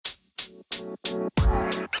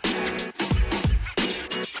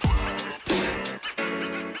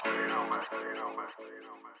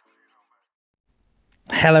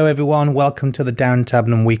Hello everyone, welcome to the Darren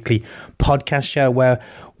Tabnham Weekly podcast show where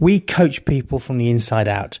we coach people from the inside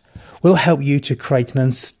out. We'll help you to create an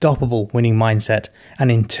unstoppable winning mindset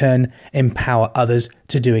and in turn empower others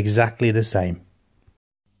to do exactly the same.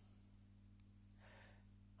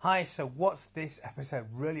 Hi, so what's this episode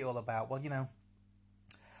really all about? Well,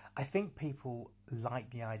 I think people like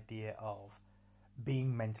the idea of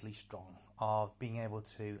being mentally strong, of being able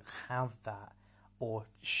to have that or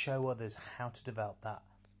show others how to develop that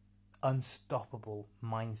unstoppable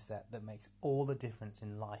mindset that makes all the difference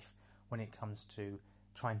in life when it comes to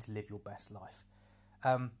trying to live your best life.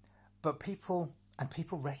 But people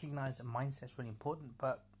recognize that mindset's really important,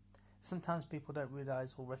 but sometimes people don't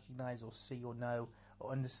realize or recognize or see or know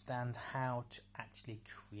or understand how to actually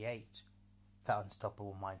create that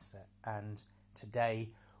unstoppable mindset. And today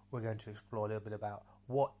we're going to explore a little bit about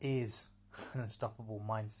what is an unstoppable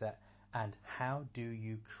mindset and how do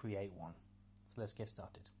you create one. So let's get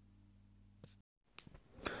started.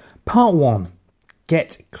 Part 1.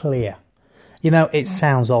 Get clear. It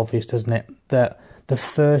sounds obvious, doesn't it, that the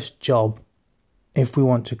first job, if we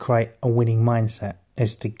want to create a winning mindset,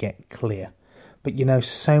 is to get clear. But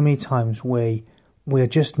so many times we're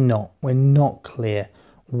not clear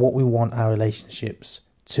what we want our relationships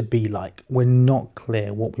to be like. We're not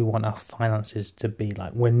clear what we want our finances to be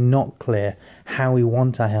like. We're not clear how we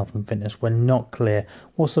want our health and fitness. We're not clear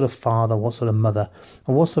what sort of father, what sort of mother,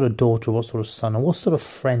 or what sort of daughter, what sort of son, or what sort of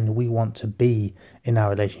friend we want to be in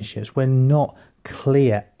our relationships. We're not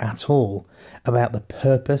clear at all about the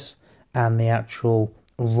purpose and the actual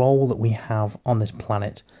role that we have on this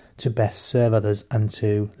planet to best serve others and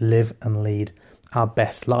to live and lead our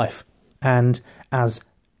best life. And as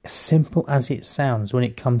simple as it sounds when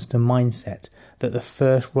it comes to mindset, that the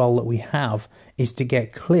first role that we have is to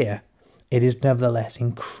get clear, it is nevertheless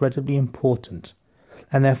incredibly important.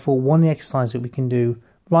 And therefore, one of the exercises that we can do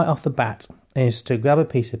right off the bat is to grab a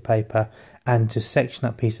piece of paper and to section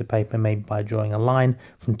that piece of paper, maybe by drawing a line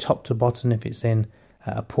from top to bottom if it's in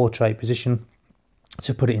a portrait position,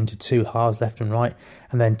 to put it into 2 halves, left and right,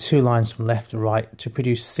 and then 2 lines from left to right to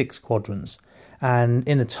produce 6 quadrants. And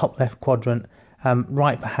in the top left quadrant,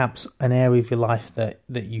 write perhaps an area of your life that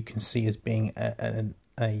you can see as being a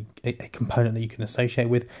component that you can associate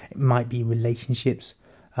with. It might be relationships.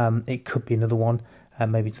 It could be another one.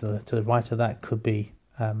 Maybe to the right of that could be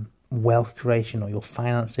wealth creation or your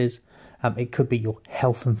finances. It could be your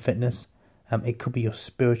health and fitness. It could be your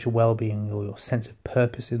spiritual well-being or your sense of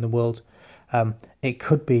purpose in the world. It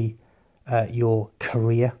could be your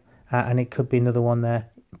career, and it could be another one there,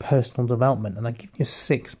 personal development. And I give you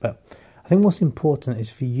 6, but I think what's important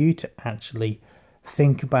is for you to actually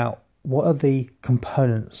think about what are the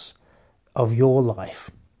components of your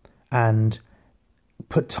life and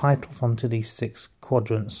put titles onto these 6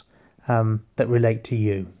 quadrants that relate to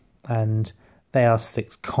you. And they are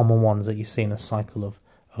 6 common ones that you see in a cycle of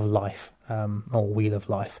life or wheel of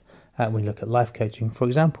life when you look at life coaching, for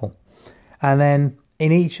example. And then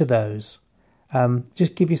in each of those,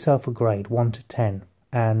 just give yourself a grade, 1 to 10.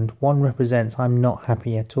 And 1 represents I'm not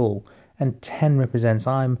happy at all. And 10 represents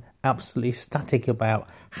I'm absolutely ecstatic about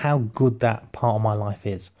how good that part of my life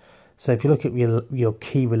is. So if you look at your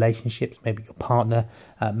key relationships, maybe your partner,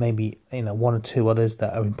 maybe 1 or 2 others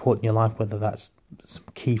that are important in your life, whether that's some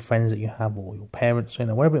key friends that you have or your parents,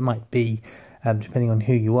 whatever it might be, depending on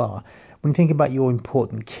who you are. When you think about your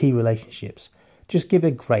important key relationships, just give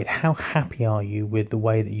a grade. How happy are you with the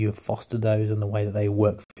way that you have fostered those and the way that they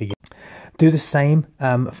work for you? Do the same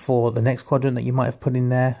for the next quadrant that you might have put in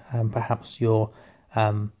there, perhaps your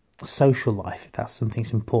social life, if that's something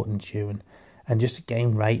that's important to you. And just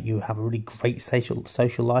again, rate you have a really great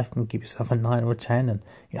social life and give yourself a 9 or a 10. And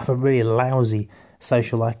you have a really lousy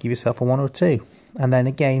social life, give yourself a 1 or a 2. And then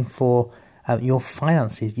again, for your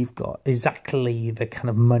finances, you've got exactly the kind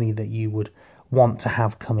of money that you would want to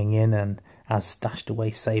have coming in and as stashed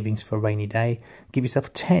away savings for a rainy day. Give yourself a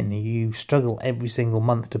 10. You struggle every single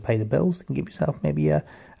month to pay the bills, and give yourself maybe a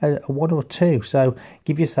 1 or a 2. So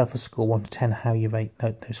give yourself a score 1 to 10 how you rate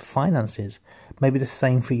those finances. Maybe the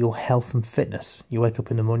same for your health and fitness. You wake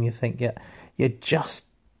up in the morning, you think, you're just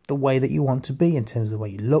the way that you want to be in terms of the way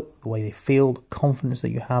you look, the way you feel, the confidence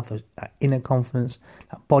that you have, that inner confidence,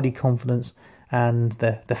 that body confidence, and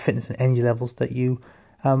the fitness and energy levels that you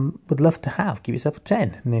would love to have. Give yourself a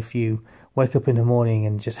 10. And if you wake up in the morning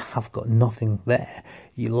and just have got nothing there,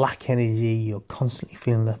 you lack energy, you're constantly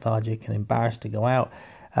feeling lethargic and embarrassed to go out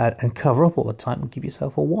and cover up all the time, give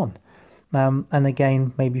yourself a 1. And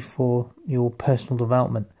again, maybe for your personal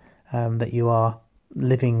development, that you are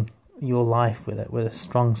living your life with a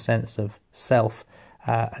strong sense of self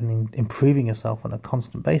and improving yourself on a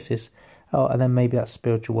constant basis. Oh, and then maybe that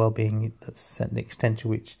spiritual well-being, that's the extent to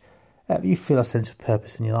which you feel a sense of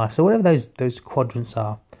purpose in your life. So whatever those quadrants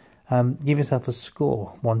are, give yourself a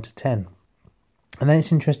score, 1 to 10. And then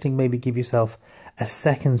it's interesting, maybe give yourself a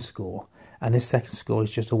second score, and this second score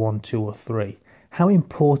is just a 1, 2, or 3. How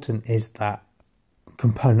important is that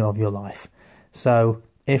component of your life? So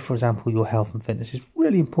if, for example, your health and fitness is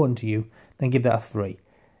really important to you, then give that a 3.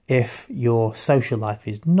 If your social life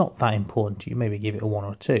is not that important to you, maybe give it a 1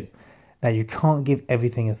 or 2. Now, you can't give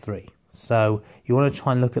everything a 3. So you want to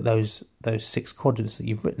try and look at those 6 quadrants that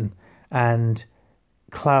you've written and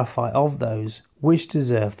clarify of those which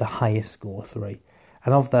deserve the highest score, 3,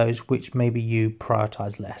 and of those which maybe you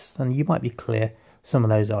prioritise less. And you might be clear some of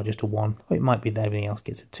those are just a 1, or it might be that everything else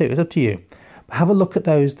gets a 2. It's up to you. But have a look at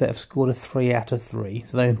those that have scored a 3 out of 3,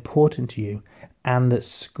 so they're important to you, and that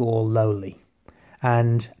score lowly.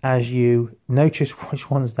 And as you notice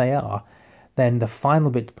which ones they are, then the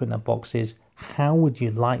final bit to put in that box is, how would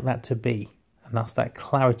you like that to be? And that's that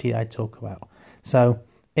clarity I talk about. So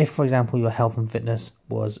if, for example, your health and fitness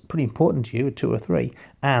was pretty important to you, a 2 or 3,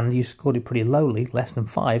 and you scored it pretty lowly, less than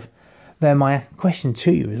 5, then my question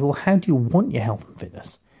to you is, well, how do you want your health and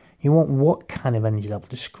fitness? You want what kind of energy level?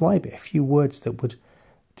 Describe it. A few words that would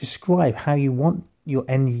describe how you want your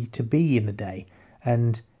energy to be in the day.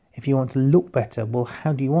 And if you want to look better, well,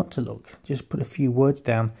 how do you want to look? Just put a few words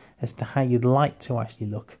down as to how you'd like to actually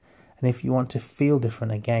look. And if you want to feel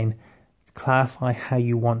different, again, clarify how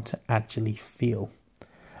you want to actually feel.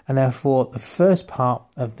 And therefore, the first part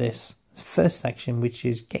of this first section, which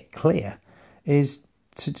is get clear, is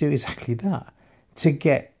to do exactly that. To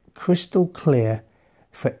get crystal clear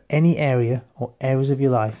for any area or areas of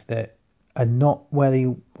your life that are not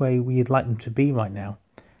where we'd like them to be right now.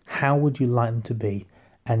 How would you like them to be?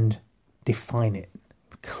 And define it.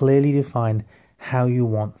 Clearly define how you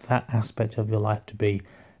want that aspect of your life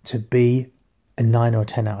to be a 9 or a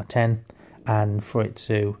 10 out of 10, and for it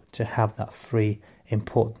to have that 3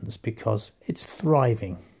 importance because it's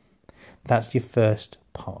thriving. That's your first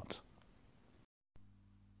part.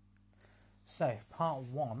 So if part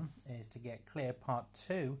 1 is to get clear, part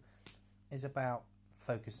 2 is about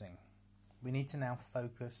focusing. We need to now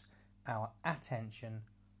focus our attention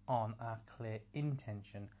on our clear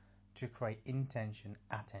intention to create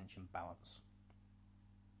intention-attention balance.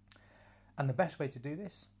 And the best way to do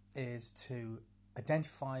this is to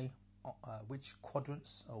identify which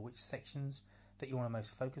quadrants or which sections that you want to most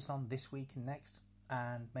focus on this week and next,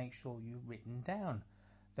 and make sure you've written down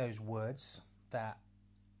those words that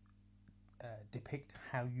depict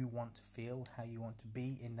how you want to feel, how you want to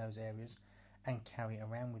be in those areas, and carry it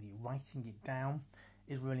around with you. Writing it down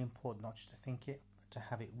is really important, not just to think it, but to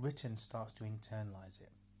have it written starts to internalize it.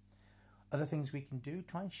 Other things we can do,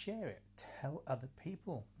 try and share it. Tell other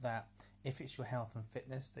people that if it's your health and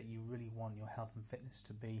fitness, that you really want your health and fitness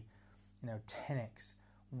to be, 10x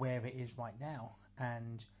where it is right now,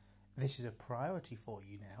 and this is a priority for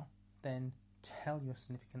you now, then tell your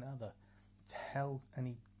significant other, tell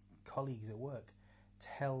any colleagues at work,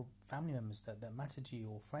 tell family members that matter to you,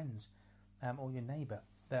 or friends, or your neighbour,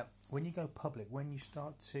 that when you go public, when you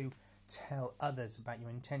start to tell others about your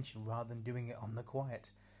intention rather than doing it on the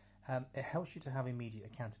quiet, it helps you to have immediate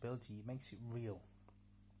accountability. It makes it real.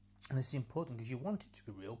 And this is important because you want it to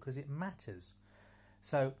be real because it matters.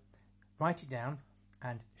 So write it down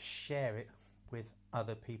and share it with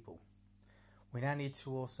other people. We now need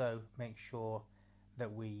to also make sure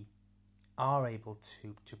that we are able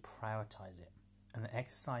to prioritize it. And the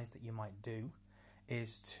exercise that you might do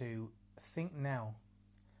is to think now,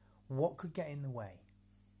 what could get in the way?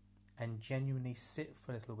 And genuinely sit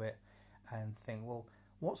for a little bit and think, well,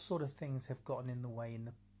 what sort of things have gotten in the way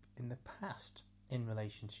in the past in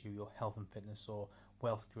relation to your health and fitness, or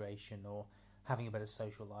wealth creation, or having a better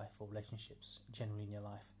social life, or relationships generally in your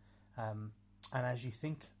life. And as you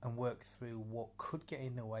think and work through what could get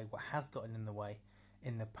in the way, what has gotten in the way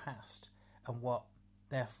in the past, and what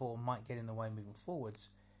therefore might get in the way moving forwards,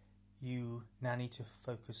 you now need to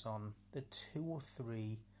focus on the 2 or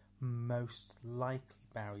 3 most likely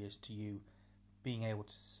barriers to you being able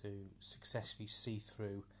to successfully see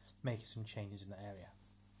through making some changes in the area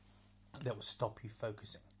that will stop you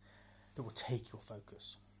focusing, that will take your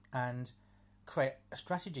focus, and create a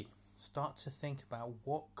strategy. Start to think about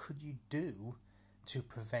what could you do to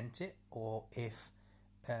prevent it, or if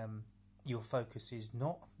your focus is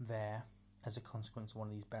not there as a consequence of one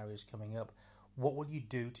of these barriers coming up, what will you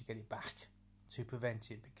do to get it back, to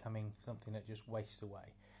prevent it becoming something that just wastes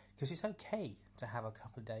away? Because it's okay to have a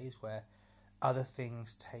couple of days where other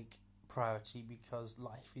things take priority because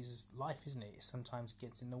life is life, isn't it? It sometimes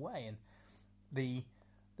gets in the way, and the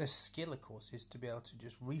skill, of course, is to be able to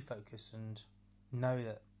just refocus and know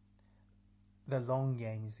that the long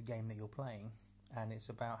game is the game that you're playing, and it's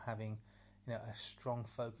about having a strong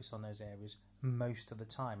focus on those areas most of the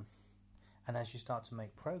time. And as you start to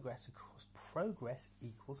make progress, of course, progress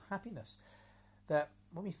equals happiness. That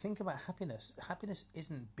when we think about happiness, happiness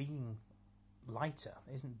isn't being lighter,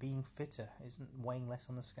 isn't being fitter, isn't weighing less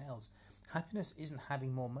on the scales. Happiness isn't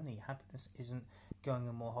having more money. Happiness isn't going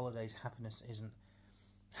on more holidays. Happiness isn't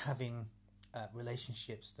having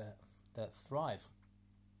relationships that thrive.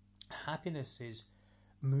 Happiness is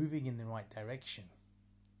moving in the right direction.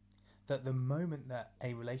 That the moment that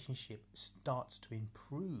a relationship starts to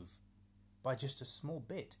improve by just a small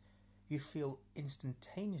bit, you feel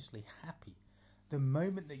instantaneously happy. The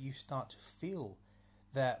moment that you start to feel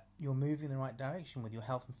that you're moving in the right direction with your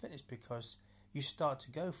health and fitness, because you start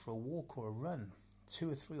to go for a walk or a run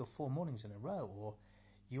 2 or 3 or 4 mornings in a row, or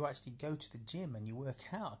you actually go to the gym and you work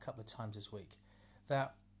out a couple of times this week,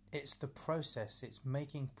 that it's the process, it's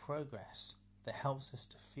making progress that helps us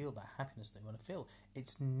to feel that happiness that we want to feel.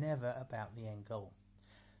 It's never about the end goal.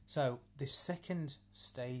 So the second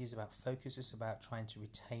stage is about focus. It's about trying to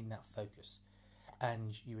retain that focus.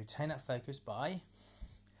 And you retain that focus by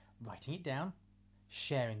writing it down,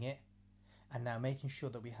 sharing it, and now making sure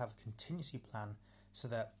that we have a contingency plan so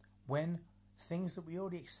that when things that we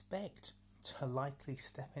already expect to likely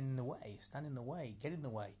stand in the way, get in the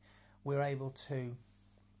way, we're able to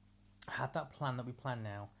have that plan that we plan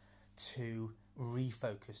now to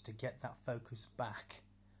refocus, to get that focus back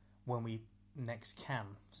when we next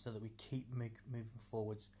can, so that we keep moving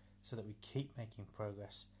forwards, so that we keep making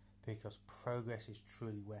progress, because progress is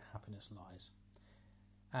truly where happiness lies.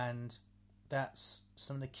 And that's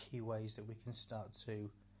some of the key ways that we can start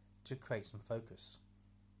to create some focus.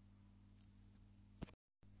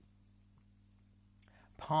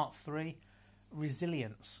 Part 3,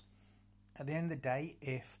 resilience. At the end of the day,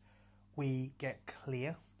 if we get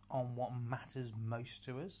clear on what matters most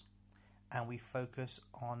to us, and we focus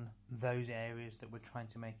on those areas that we're trying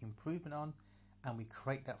to make improvement on, and we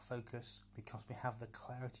create that focus because we have the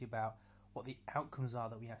clarity about what the outcomes are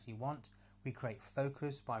that we actually want. We create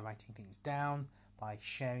focus by writing things down, by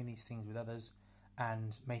sharing these things with others,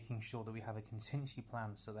 and making sure that we have a contingency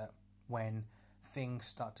plan so that when things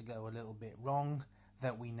start to go a little bit wrong,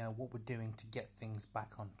 that we know what we're doing to get things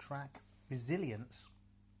back on track. Resilience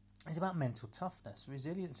is about mental toughness.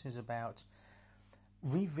 Resilience is about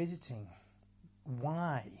revisiting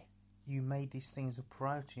why you made these things a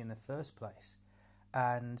priority in the first place.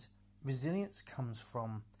 And resilience comes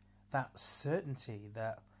from that certainty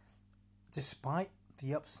that despite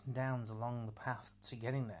the ups and downs along the path to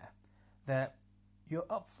getting there, that you're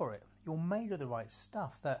up for it, you're made of the right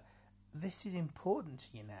stuff, that this is important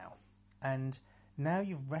to you now. And now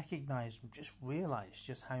you've recognised and just realised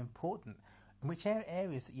just how important, in which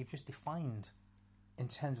areas that you've just defined in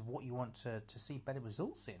terms of what you want to see better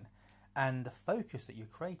results in, and the focus that you're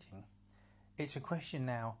creating. It's a question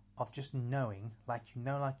now of just knowing, like you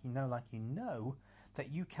know,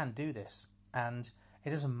 that you can do this. And it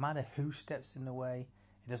doesn't matter who steps in the way,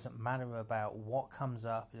 it doesn't matter about what comes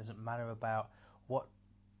up, it doesn't matter about what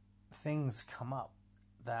things come up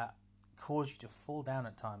that cause you to fall down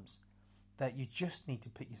at times, that you just need to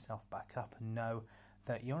pick yourself back up and know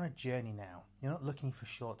that you're on a journey now. You're not looking for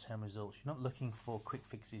short-term results. You're not looking for quick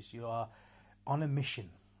fixes. You are on a mission.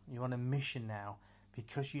 You're on a mission now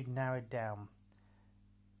because you've narrowed down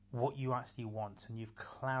what you actually want, and you've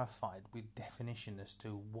clarified with definition as to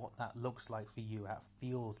what that looks like for you, how it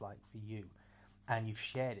feels like for you, and you've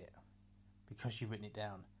shared it because you've written it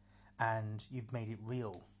down, and you've made it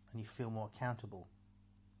real, and you feel more accountable.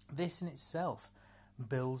 This in itself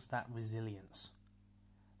builds that resilience,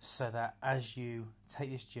 so that as you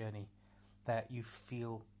take this journey, that you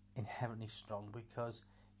feel inherently strong because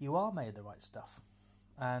you are made of the right stuff.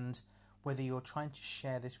 And whether you're trying to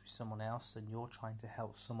share this with someone else and you're trying to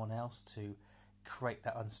help someone else to create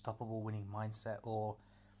that unstoppable winning mindset, or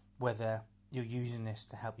whether you're using this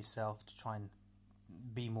to help yourself to try and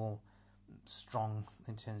be more strong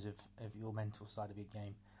in terms of your mental side of your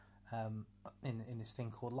game, in this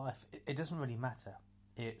thing called life, it doesn't really matter.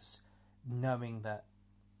 It's knowing that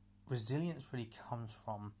resilience really comes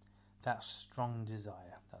from that strong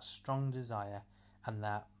desire and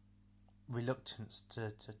that reluctance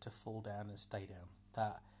to fall down and stay down,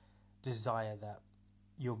 that desire that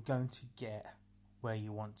you're going to get where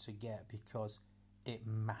you want to get because it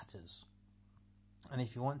matters. And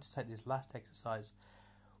if you want to take this last exercise,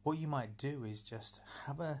 what you might do is just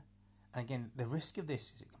have and again, the risk of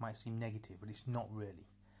this is it might seem negative, but it's not really.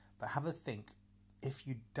 But have a think, if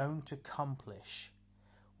you don't accomplish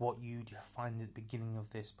what you defined at the beginning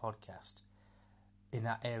of this podcast in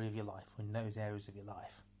that area of your life, or in those areas of your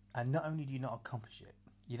life, and not only do you not accomplish it,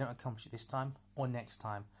 you don't accomplish it this time or next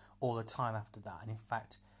time or the time after that, and in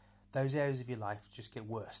fact those areas of your life just get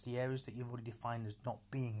worse. The areas that you've already defined as not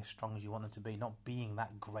being as strong as you want them to be, not being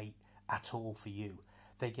that great at all for you,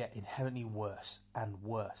 they get inherently worse and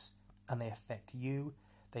worse, and they affect you,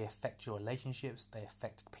 they affect your relationships, they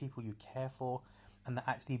affect people you care for, and that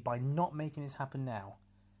actually by not making this happen now,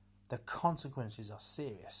 the consequences are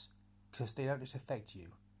serious, because they don't just affect you,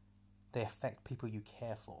 they affect people you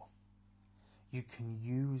care for. You can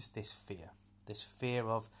use this fear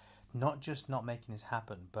of not just not making this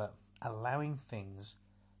happen, but allowing things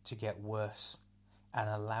to get worse, and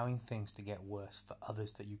allowing things to get worse for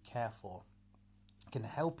others that you care for can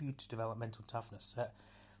help you to develop mental toughness.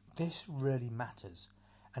 This really matters,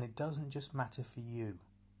 and it doesn't just matter for you.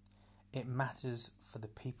 It matters for the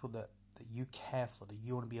people that you care for, that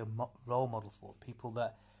you want to be a role model for, people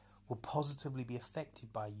that will positively be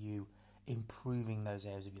affected by you improving those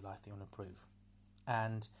areas of your life that you want to improve.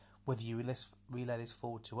 And whether you relay this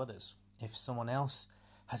forward to others, if someone else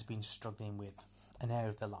has been struggling with an area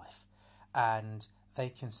of their life and they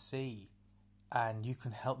can see, and you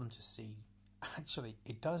can help them to see, actually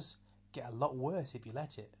it does get a lot worse if you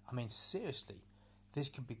let it. I mean, seriously, this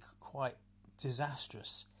could be quite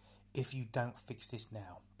disastrous if you don't fix this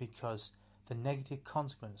now, because the negative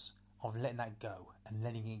consequence of letting that go and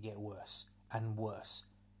letting it get worse and worse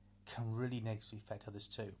can really negatively affect others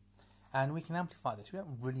too. And we can amplify this. We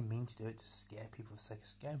don't really mean to do it to scare people for the sake of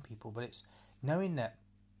scaring people, but it's knowing that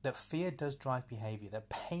fear does drive behaviour, that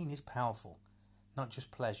pain is powerful, not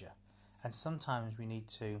just pleasure. And sometimes we need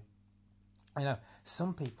to,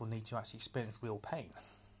 some people need to actually experience real pain.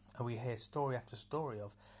 And we hear story after story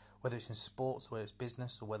of, whether it's in sports, or whether it's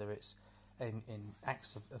business, or whether it's in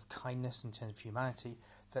acts of kindness in terms of humanity,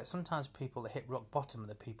 that sometimes people that hit rock bottom are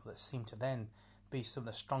the people that seem to then be some of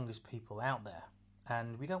the strongest people out there.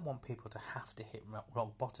 And we don't want people to have to hit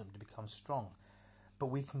rock bottom to become strong, but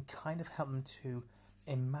we can kind of help them to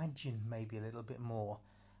imagine maybe a little bit more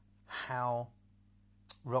how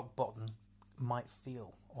rock bottom might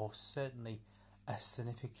feel, or certainly a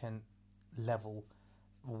significant level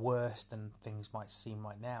worse than things might seem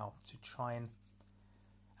right now, to try and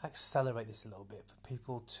accelerate this a little bit, for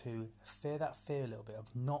people to fear that fear a little bit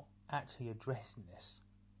of not actually addressing this,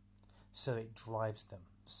 so it drives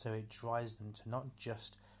them to not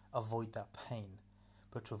just avoid that pain,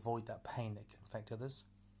 but to avoid that pain that can affect others,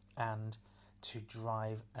 and to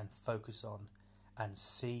drive and focus on and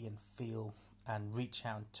see and feel and reach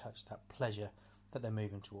out and touch that pleasure that they're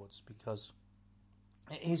moving towards, because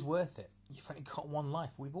it is worth it. You've only got one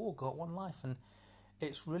life. We've all got one life, and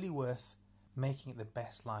it's really worth making it the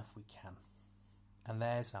best life we can. And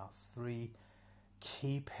there's our 3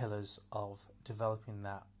 key pillars of developing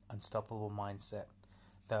that unstoppable mindset,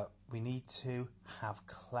 that we need to have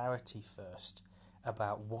clarity first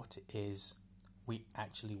about what it is we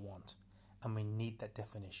actually want, and we need that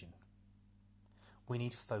definition. We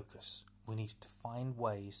need focus. We need to find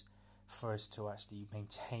ways for us to actually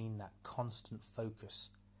maintain that constant focus,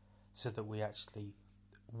 so that we actually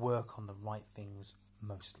work on the right things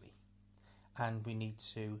mostly. And we need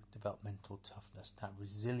to develop mental toughness. That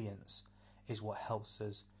resilience is what helps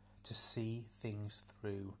us to see things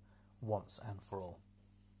through once and for all.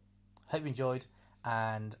 Hope you enjoyed,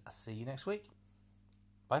 and I'll see you next week.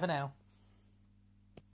 Bye for now.